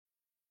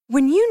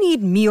When you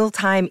need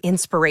mealtime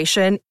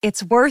inspiration,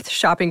 it's worth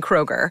shopping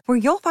Kroger, where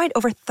you'll find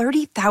over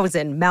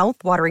 30,000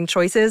 mouth-watering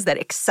choices that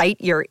excite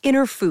your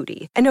inner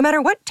foodie. And no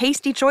matter what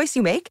tasty choice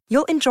you make,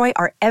 you'll enjoy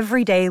our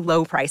everyday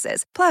low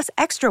prices, plus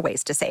extra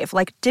ways to save,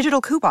 like digital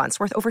coupons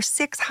worth over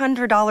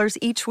 $600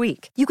 each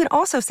week. You can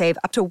also save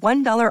up to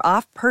 $1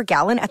 off per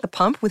gallon at the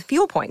pump with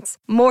fuel points.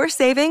 More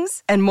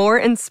savings and more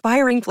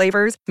inspiring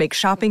flavors make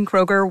shopping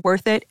Kroger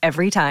worth it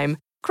every time.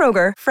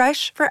 Kroger,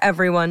 fresh for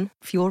everyone.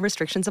 Fuel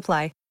restrictions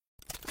apply.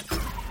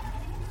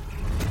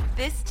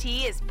 This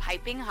tea is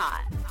piping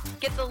hot.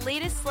 Get the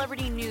latest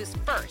celebrity news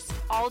first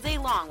all day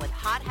long with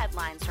hot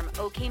headlines from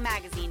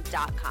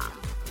okmagazine.com.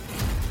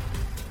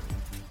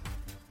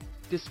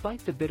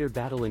 Despite the bitter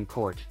battle in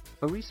court,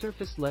 a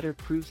resurfaced letter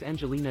proves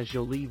Angelina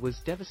Jolie was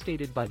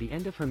devastated by the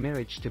end of her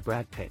marriage to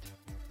Brad Pitt.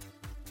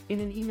 In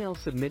an email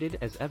submitted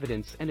as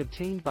evidence and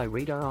obtained by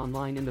Radar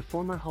Online in the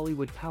former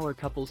Hollywood power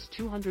couple's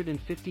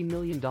 $250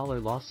 million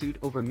lawsuit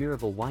over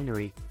Miraval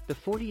Winery, the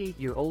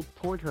 48-year-old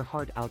poured her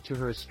heart out to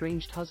her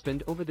estranged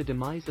husband over the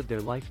demise of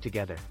their life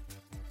together.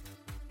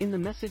 In the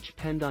message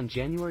penned on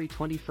January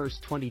 21,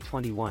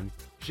 2021,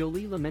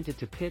 Jolie lamented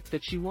to Pitt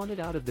that she wanted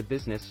out of the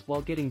business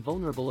while getting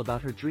vulnerable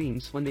about her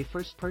dreams when they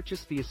first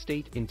purchased the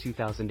estate in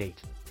 2008.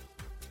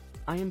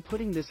 "I am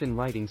putting this in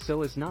writing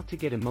so as not to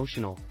get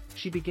emotional,"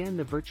 she began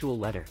the virtual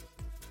letter.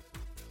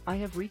 "I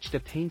have reached a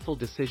painful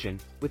decision,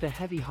 with a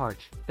heavy heart,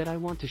 that I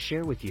want to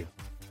share with you.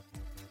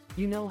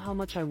 You know how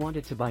much I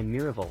wanted to buy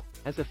Miraval,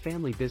 as a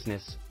family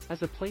business,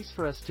 as a place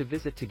for us to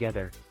visit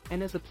together,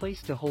 and as a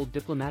place to hold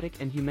diplomatic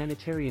and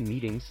humanitarian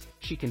meetings,"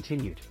 she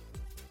continued.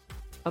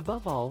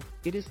 "Above all,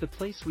 it is the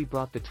place we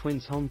brought the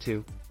twins home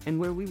to, and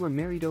where we were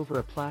married over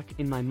a plaque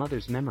in my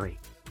mother's memory.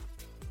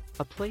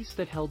 A place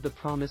that held the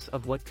promise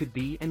of what could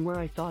be and where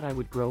I thought I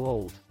would grow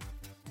old.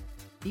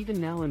 Even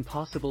now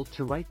impossible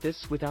to write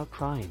this without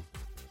crying.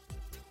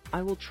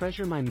 I will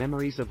treasure my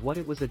memories of what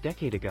it was a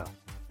decade ago.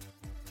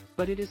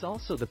 But it is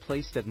also the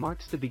place that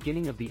marks the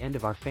beginning of the end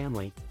of our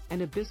family,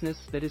 and a business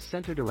that is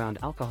centered around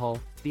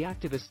alcohol," the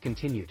activist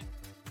continued.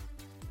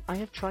 "I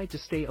have tried to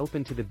stay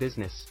open to the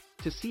business,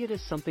 to see it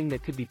as something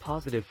that could be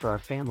positive for our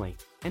family,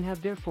 and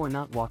have therefore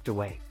not walked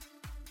away.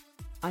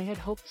 I had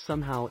hoped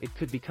somehow it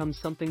could become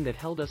something that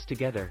held us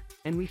together,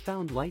 and we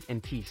found light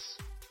and peace.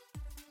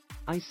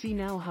 I see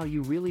now how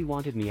you really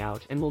wanted me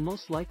out and will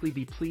most likely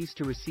be pleased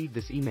to receive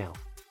this email."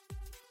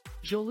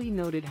 Jolie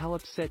noted how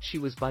upset she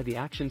was by the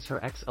actions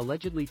her ex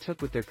allegedly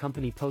took with their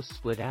company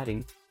post-split,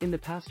 adding, "In the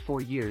past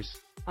 4 years,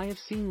 I have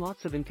seen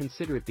lots of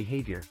inconsiderate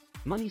behavior,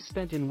 money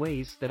spent in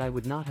ways that I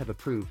would not have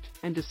approved,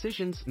 and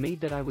decisions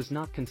made that I was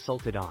not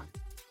consulted on.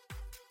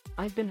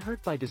 I've been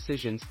hurt by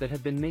decisions that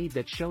have been made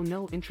that show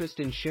no interest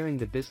in sharing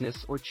the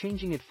business or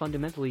changing it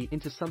fundamentally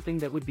into something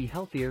that would be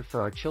healthier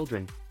for our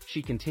children,"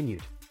 she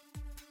continued.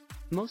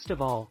 "Most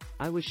of all,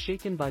 I was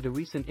shaken by the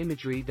recent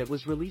imagery that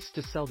was released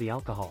to sell the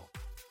alcohol.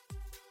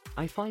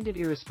 I find it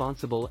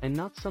irresponsible and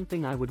not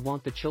something I would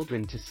want the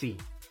children to see.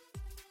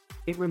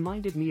 It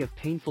reminded me of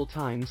painful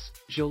times,"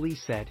 Jolie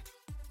said.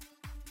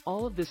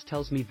 "All of this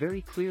tells me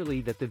very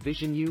clearly that the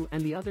vision you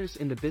and the others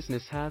in the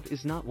business have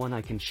is not one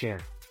I can share.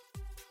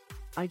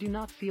 I do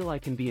not feel I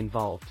can be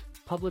involved,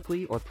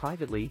 publicly or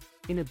privately,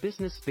 in a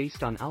business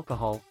based on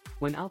alcohol,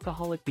 when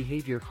alcoholic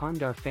behavior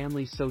harmed our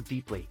family so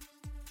deeply."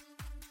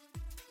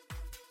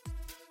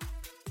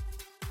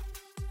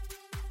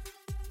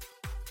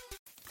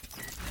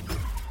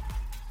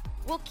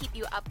 We'll keep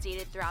you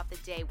updated throughout the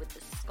day with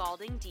the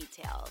scalding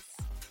details.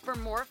 For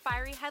more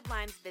fiery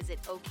headlines, visit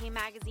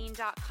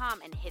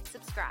okmagazine.com and hit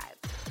subscribe.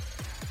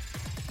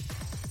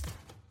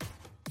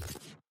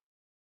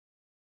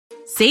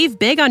 Save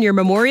big on your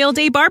Memorial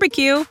Day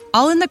barbecue,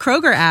 all in the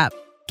Kroger app.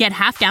 Get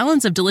half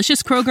gallons of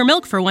delicious Kroger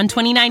milk for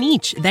 $1.29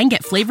 each. Then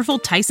get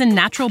flavorful Tyson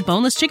natural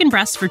boneless chicken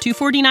breasts for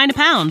 $2.49 a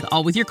pound,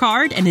 all with your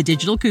card and a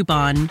digital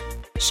coupon.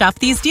 Shop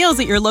these deals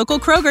at your local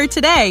Kroger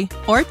today,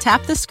 or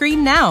tap the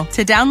screen now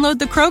to download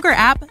the Kroger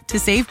app to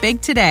save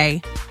big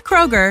today.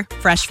 Kroger,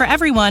 fresh for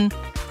everyone.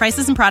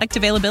 Prices and product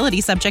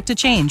availability subject to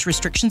change.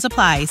 Restrictions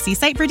apply. See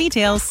site for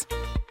details.